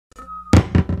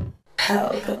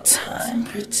Pelpa time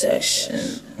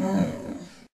protection. All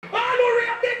who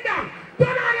real ding dong,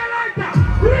 turn on your lighter.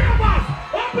 Real boss,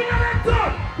 open your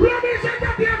laptop. Real Vybz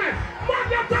entertainment. Man,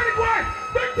 your turn it wide.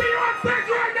 Big to you on stage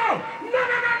right now. None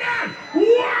of again.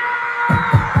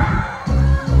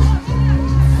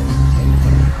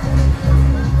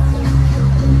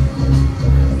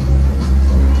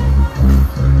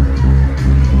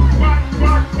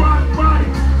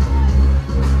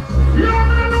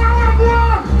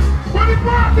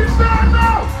 Party's done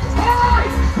now! Alright!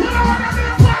 You know what I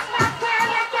mean? What's my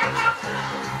fire?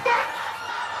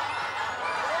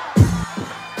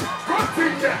 Good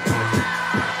thing there!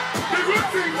 The good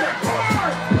thing there!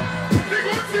 Alright! The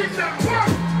good thing there!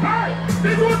 Alright!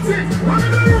 The good thing! What do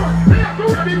you do? They are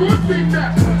doing the good thing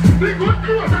there! The good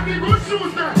clothes and the good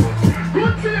shoes there!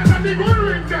 Good chains and the good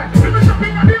ring there! The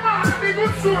shopping and the mall and the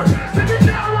good sword! See the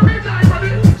car with me die for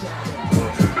this!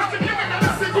 That's the king and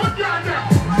that's the good guy there!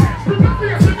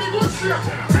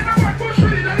 And I want to show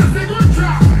you that it's a good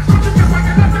job. Don't you get back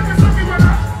and let me show me what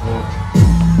I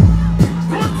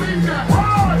good thing there.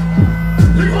 Alright.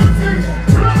 The good thing.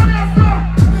 Run yourself.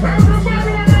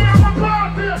 Everybody when they have a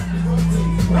party.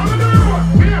 What do you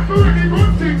do? We have to wear the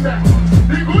good thing there.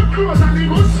 The good clothes and the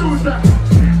good shoes there.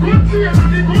 Good chain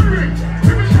and the good ring.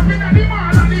 We be shopping at the mall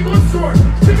and the good sword.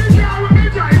 See the car with me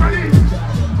drive and it.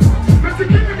 Let's see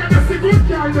king again, that's the good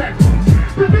guy there.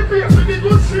 Pretty face with the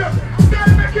good shape.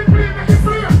 Then make it play, make it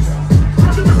play.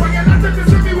 Cause you never get that to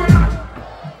see me with that.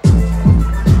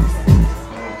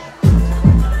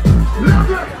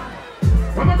 Love it.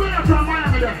 I'm going from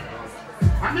Miami there.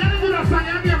 I'm here to do that song,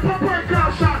 I'm here to Pelpa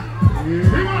caution.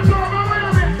 You want to go over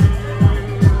Miami?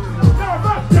 No,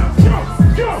 go.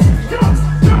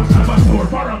 I'm a tour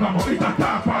for a gamo, it's a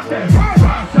top for them.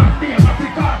 Caution, name of the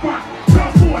car part.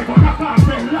 Some boy gonna pass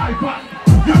me life on.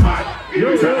 You man, it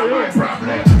is not my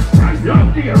problem.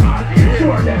 Young dear man,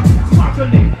 insure them.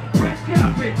 Smuggling, red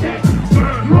carpet deck.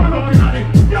 Run up in on it.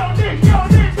 Yo, Nick,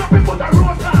 don't be put a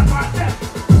road glass on them.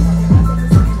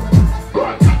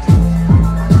 Good.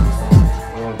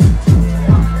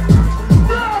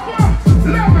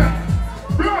 Bravo,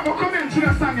 Bravo, come into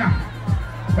the song here.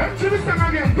 Into the song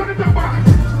again, put it up back.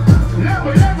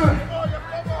 Level.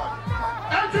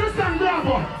 Into the song,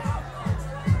 Bravo.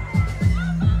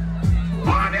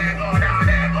 On it,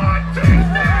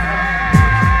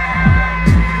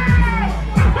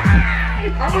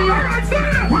 I'm like,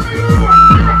 what do you do? You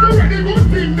have to wear the good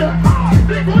thing there.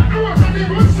 The good clothes and the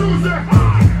good shoes there.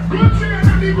 Good chain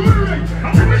and the good ring.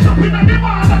 And we be shopping at the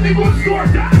mall and the good store.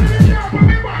 That's the care for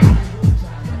me, man.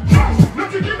 Just, not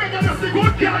to give me that, that's the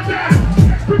good girl there.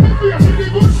 Pretty face with the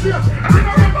good shape. And you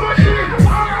know the good shit.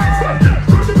 Alright,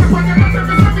 put the paper and let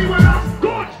me let me wear that.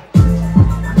 Good.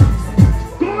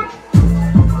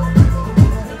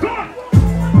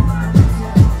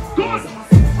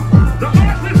 The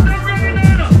artist is ready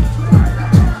now.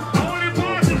 Only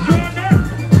boss is showing them.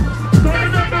 So you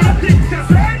don't know the pictures,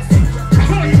 right?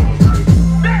 Show you.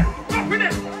 There, up with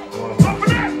it.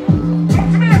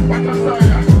 What a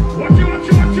style. Watch it.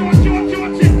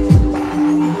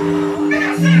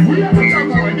 We have to tell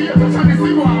boy, we have to tell this boy.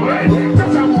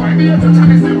 We have to tell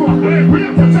this boy. We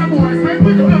have to tell boy. Make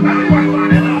me do the bad boy.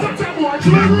 Tell boy,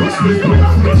 you have to tell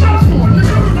boy. You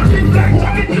have to keep like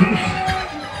walking through.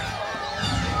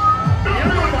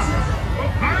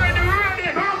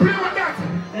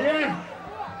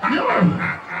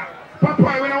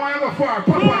 Papa, we don't want to go far.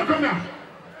 Papa, come here.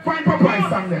 Find Papa and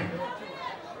stand there.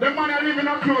 The man are living in a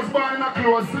clothes, born in a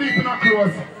clothes, sleep in a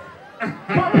clothes.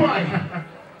 Papa,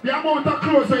 the amount of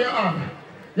clothes that you have.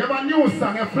 You have a new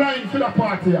song, you're flying to the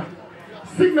party.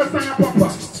 Sing the song, Papa.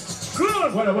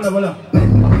 Good. Walla.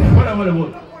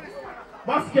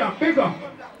 Baskia, big up.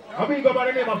 I big up by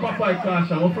the name of Papa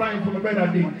Kasha. We're flying from the brother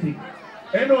Ding Ding.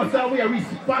 You know, sir, we are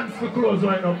response for clothes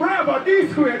right now. Bravo, D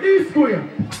square.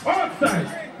 Outside.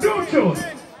 Don't choose.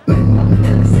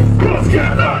 Close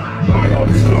get on. I don't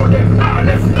destroy them. Now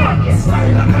let's not.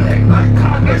 Slide and connect like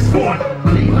cardless phone.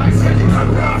 Clean like sketching and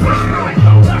graph. Right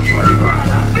now, that's what you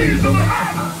got. These are my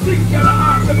eyes. Think you're the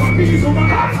eyes of my bees on my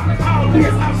eyes. Always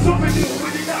have something to do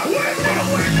with it now. Wait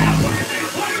now.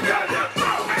 What you got there?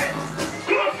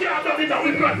 Close get on. Now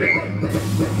we got it.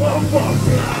 Oh,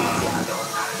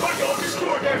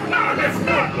 now let's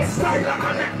not slide and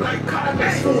connect like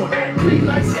cardless phone. And clean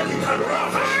like sketching and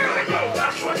graph. Yo,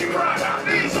 that's what you got.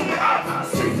 These are my eyes.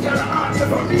 Think you're the eyes of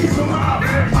my bees on my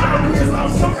eyes. Always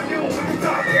have something to do with it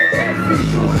now. Every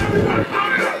show, everyone.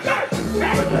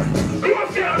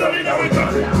 Close get on. Now we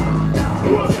got it.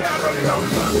 Close get on.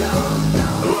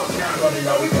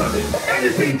 Now we got it.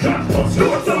 Anything transports,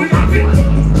 close so we got it.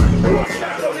 Close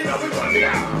get on. Now we got it.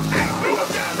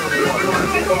 Close get on. Now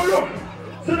we got it.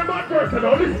 verse and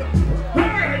all this.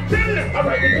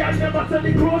 Alright, the guy never said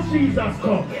the cross Jesus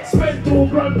come. Spend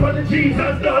 $2 for the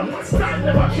Jesus done. Stand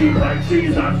never cheap like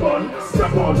Jesus fun.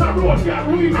 Step out the road, get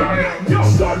reason. Your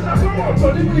son never out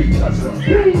for the Jesus done.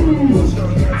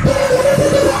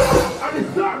 And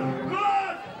it's done.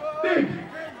 God, dig.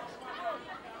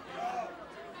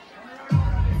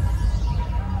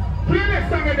 Play next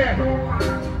song again.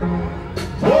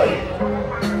 Boy.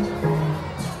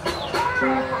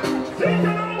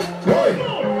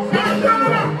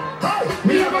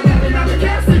 We have a guy in the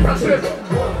gas station.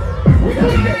 We got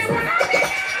the next one.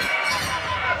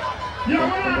 Yeah,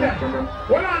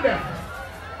 what on there?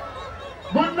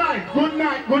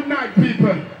 Good night,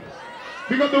 people.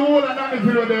 Because the whole of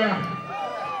Nannyville there.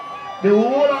 The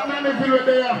whole of Nannyville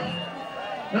there.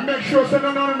 And make sure so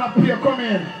none of the come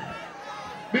in.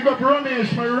 Big up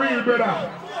Ramesh, my real brother.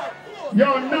 Yo,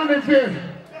 Nannyville.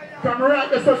 From right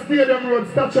there, Stadium Road,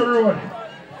 Statue Road.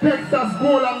 Texas,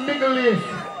 Gola, Middle East.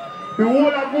 The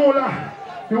whole of Gola,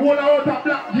 the whole of Outer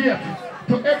Black Gate,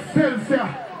 to Excelsior,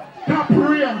 Top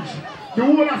Range, the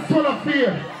whole of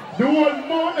Solarfield, the whole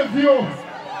Mountain View.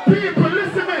 People,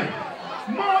 listen me,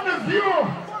 Mountain View.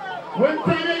 When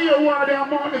time you hear why they are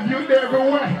Mountain View, they're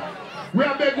everywhere. We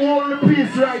have been going the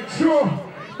piece right through.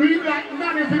 Do it like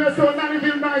Nannyville, so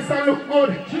Nannyville nice and look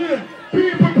good.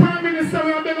 People, Prime Minister,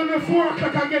 we have been on the 4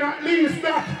 o'clock again at least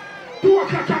that. 2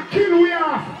 o'clock I kill we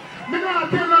off. Me not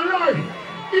tell a lie.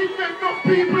 It make no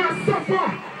people suffer.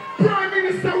 Prime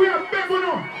Minister, we have begged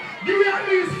now. Give me at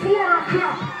least 4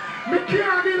 o'clock. Me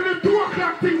can't deal with the 2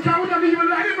 o'clock thing. I wouldn't even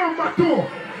like the number 2.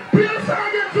 Please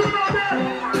I get to know them.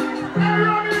 Hey,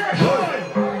 Ronnie. Boy.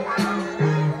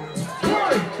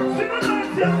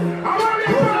 I want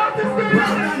you to artist there.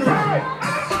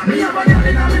 Me have a girl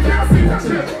in a me can't see that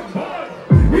shit.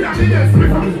 We have the yes, we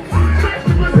have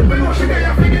the know she there,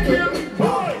 you figure kill.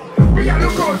 We gotta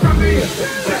look out from there.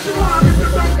 Say she want me to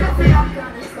some coffee.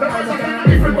 The voice of kind of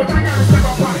different, but I gotta step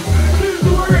up on it. She's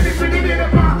too ready for the day to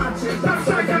part. That's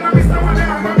why I cannot miss the one that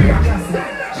I'm gonna be.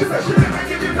 She said she never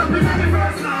give you something on the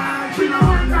first night. She know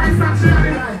one night, and she had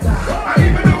it. I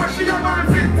even know what she got on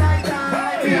it.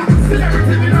 Yeah, still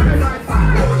everything in on the night.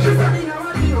 She said,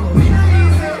 we not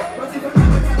easy. But if I'm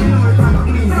not getting on it, I'm not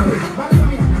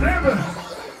clean. Never.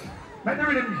 Let me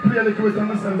really play a little bit on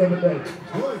the same level there.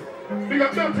 Big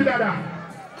up down to Dada.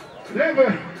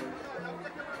 Level.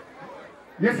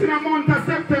 You see the month of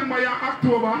September and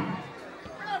October.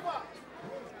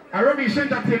 A rubbish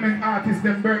entertainment artist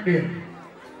them birthday.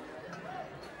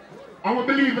 I will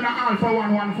believe in a all for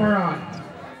one, one for all.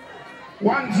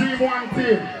 One dream, one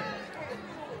team.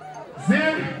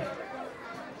 See?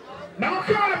 Now I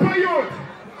call up a youth.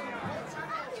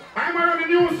 I'm around the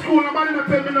new school, nobody not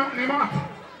tell me nothing about.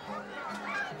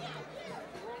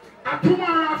 And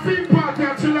tomorrow a film party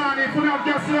at Chilani, if you have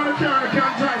gas in the car, you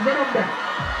can't drive, get up there.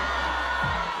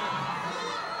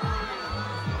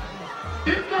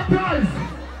 Hypnotize.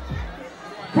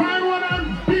 Find one and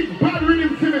big bad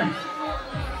rhythm to me.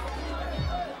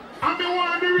 And me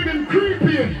want the rhythm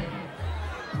creepy.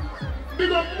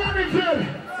 Big up Nannyville.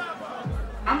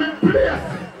 I'm in place.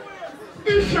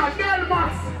 Isha,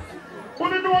 Delmax.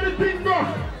 Wanna know what the thing go?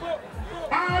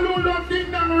 All who love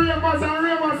ding dong ravers and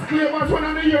ravers clavers, one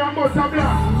of the year and must have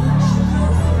black.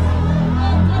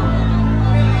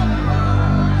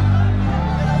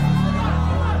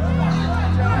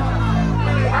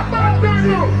 Abandon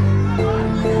you!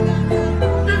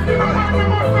 If you don't have the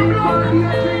must have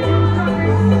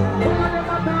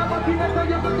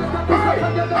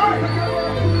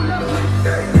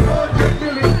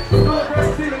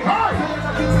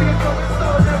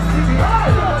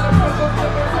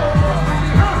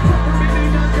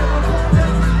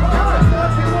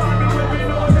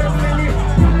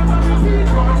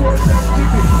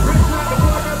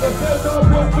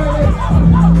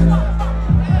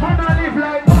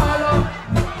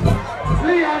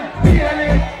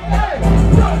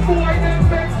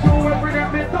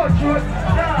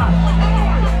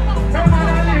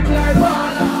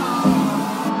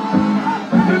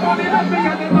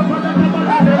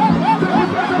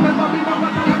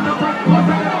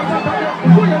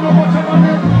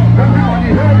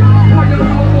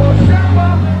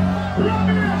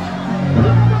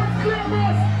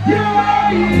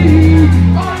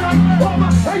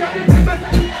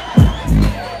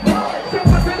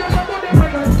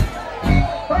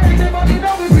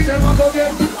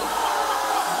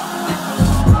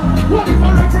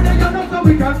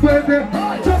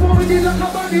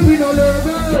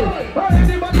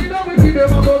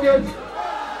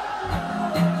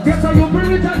Guess how you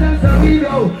bring it and dance a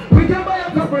video. We can buy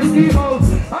a couple ski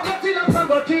house. I got chill ups, I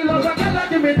got chill ups. I can like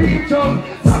give me deep chunk.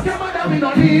 Fuck your mother, we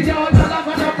don't need you. Tell her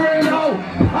for the pray now.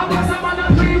 I'm a man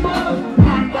of dreamers.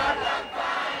 Man bad.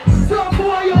 Some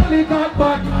boy only got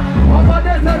bad. Over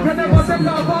there, they can never take a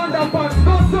band of bad.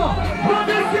 Go so. Run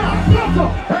this here. Go so.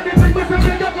 Anything we can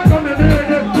bring up, we're gonna do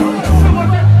it.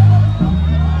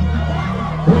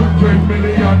 100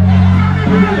 million.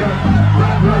 Million.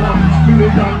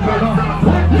 Million dollar.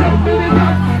 100 million.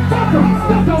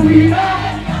 That's how we are.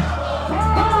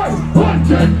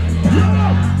 100.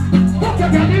 Fuck you,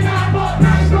 get in our boat,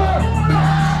 nice girl.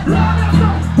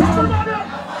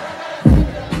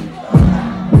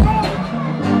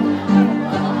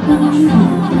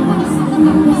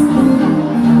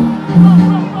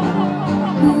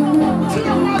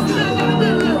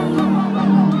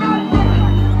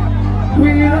 We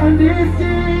on this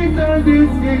game, on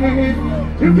this game.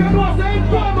 If you don't say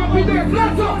inform up in there,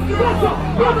 let's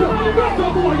go,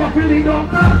 boy, you're feeling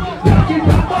up now. Take it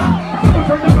up,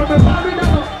 turn up the body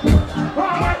now.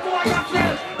 Alright, boy, you're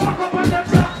chill. Walk up on the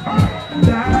top.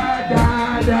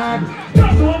 Dad.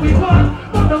 That's what we want.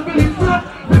 But don't feeling flat.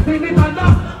 We're feeling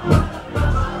enough.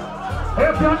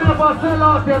 If you never sell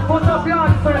out there, put up your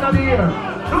hands in the air.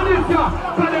 And if you're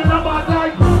selling about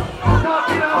like,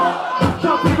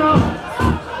 chopping up.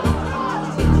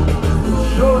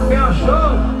 Shoot me a show.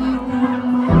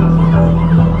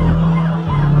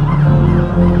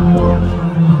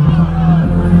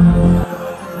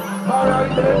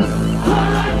 Alright then.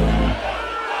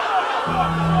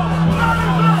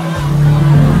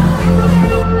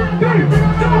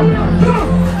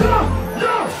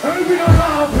 Everybody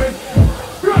laughing.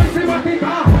 Right in my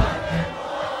car.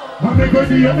 I'm going to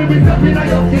the enemy stepping at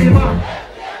your team.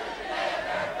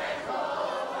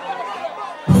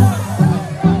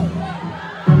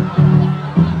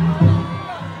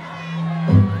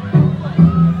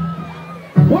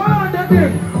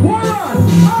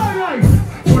 Alright!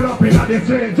 Pull up in the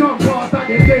train, jump out and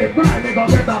get game, grind and go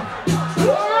get up.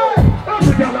 Alright!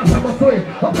 Every girl has some sway,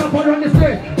 up top on the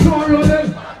stage, no rolling.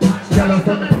 Girl has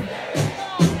some.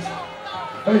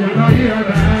 Hey, you're not here,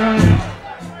 man.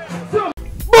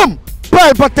 Boom!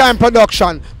 Pelpa Time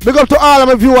production. Big up to all of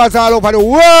my viewers all over the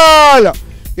world.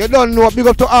 You don't know, big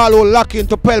up to all who lock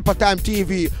into Pelpa Time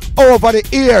TV over the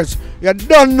years. You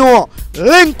don't know.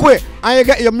 Link with and you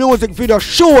get your music video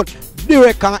shoot,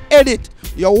 direct and edit,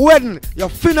 your wedding, your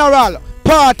funeral,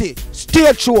 party,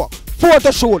 stage show,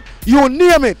 photo shoot, you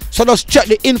name it. So just check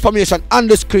the information on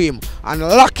the screen and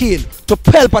lock in to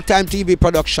Pelpa Time TV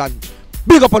production.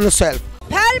 Big up on yourself.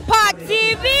 Pelpa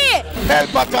TV!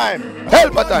 Pelpa Time!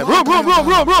 Pelpa Time! Room!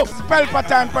 Pelpa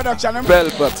Time production.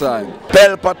 Pelpa Time.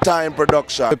 Pelpa Time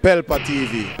production. Pelpa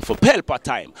TV. For Pelpa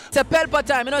Time. It's a Pelpa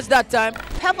Time, you know it's that time.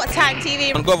 Pelpa Time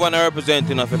TV. I'm governor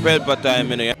representing of Pelpa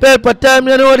Time, you know. Pelpa Time,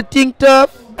 you know what the thing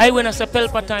tough? I when I say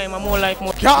Pelpa Time, I'm more like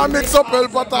more. Can't mix up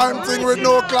Pelpa Time thing with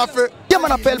no coffee. Yeah,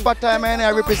 man, a Pelpa Time, and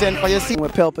I represent for your scene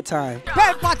with Pelpa Time.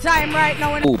 Pelpa Time right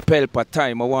now. Oh, Pelpa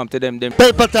Time, I want to them.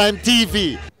 Pelpa Time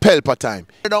TV. Pelpa Time.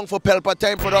 Down for Pelpa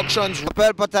Time Productions.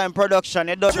 Pelpa Time Production.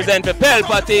 It does Represent for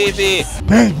Pelpa TV.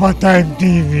 Pelpa Time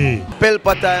TV.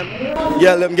 Pelpa Time.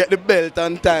 Yeah, let them get the belt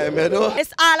on time, you know.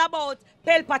 It's all about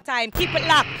Pelpa Time. Keep it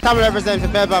locked. Time represent for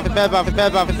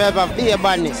Pelpa Via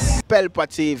Badness. Pelpa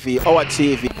TV, our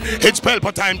TV. It's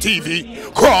Pelpa Time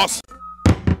TV. Cross.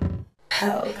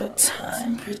 Pelpa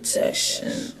Time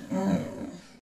protection.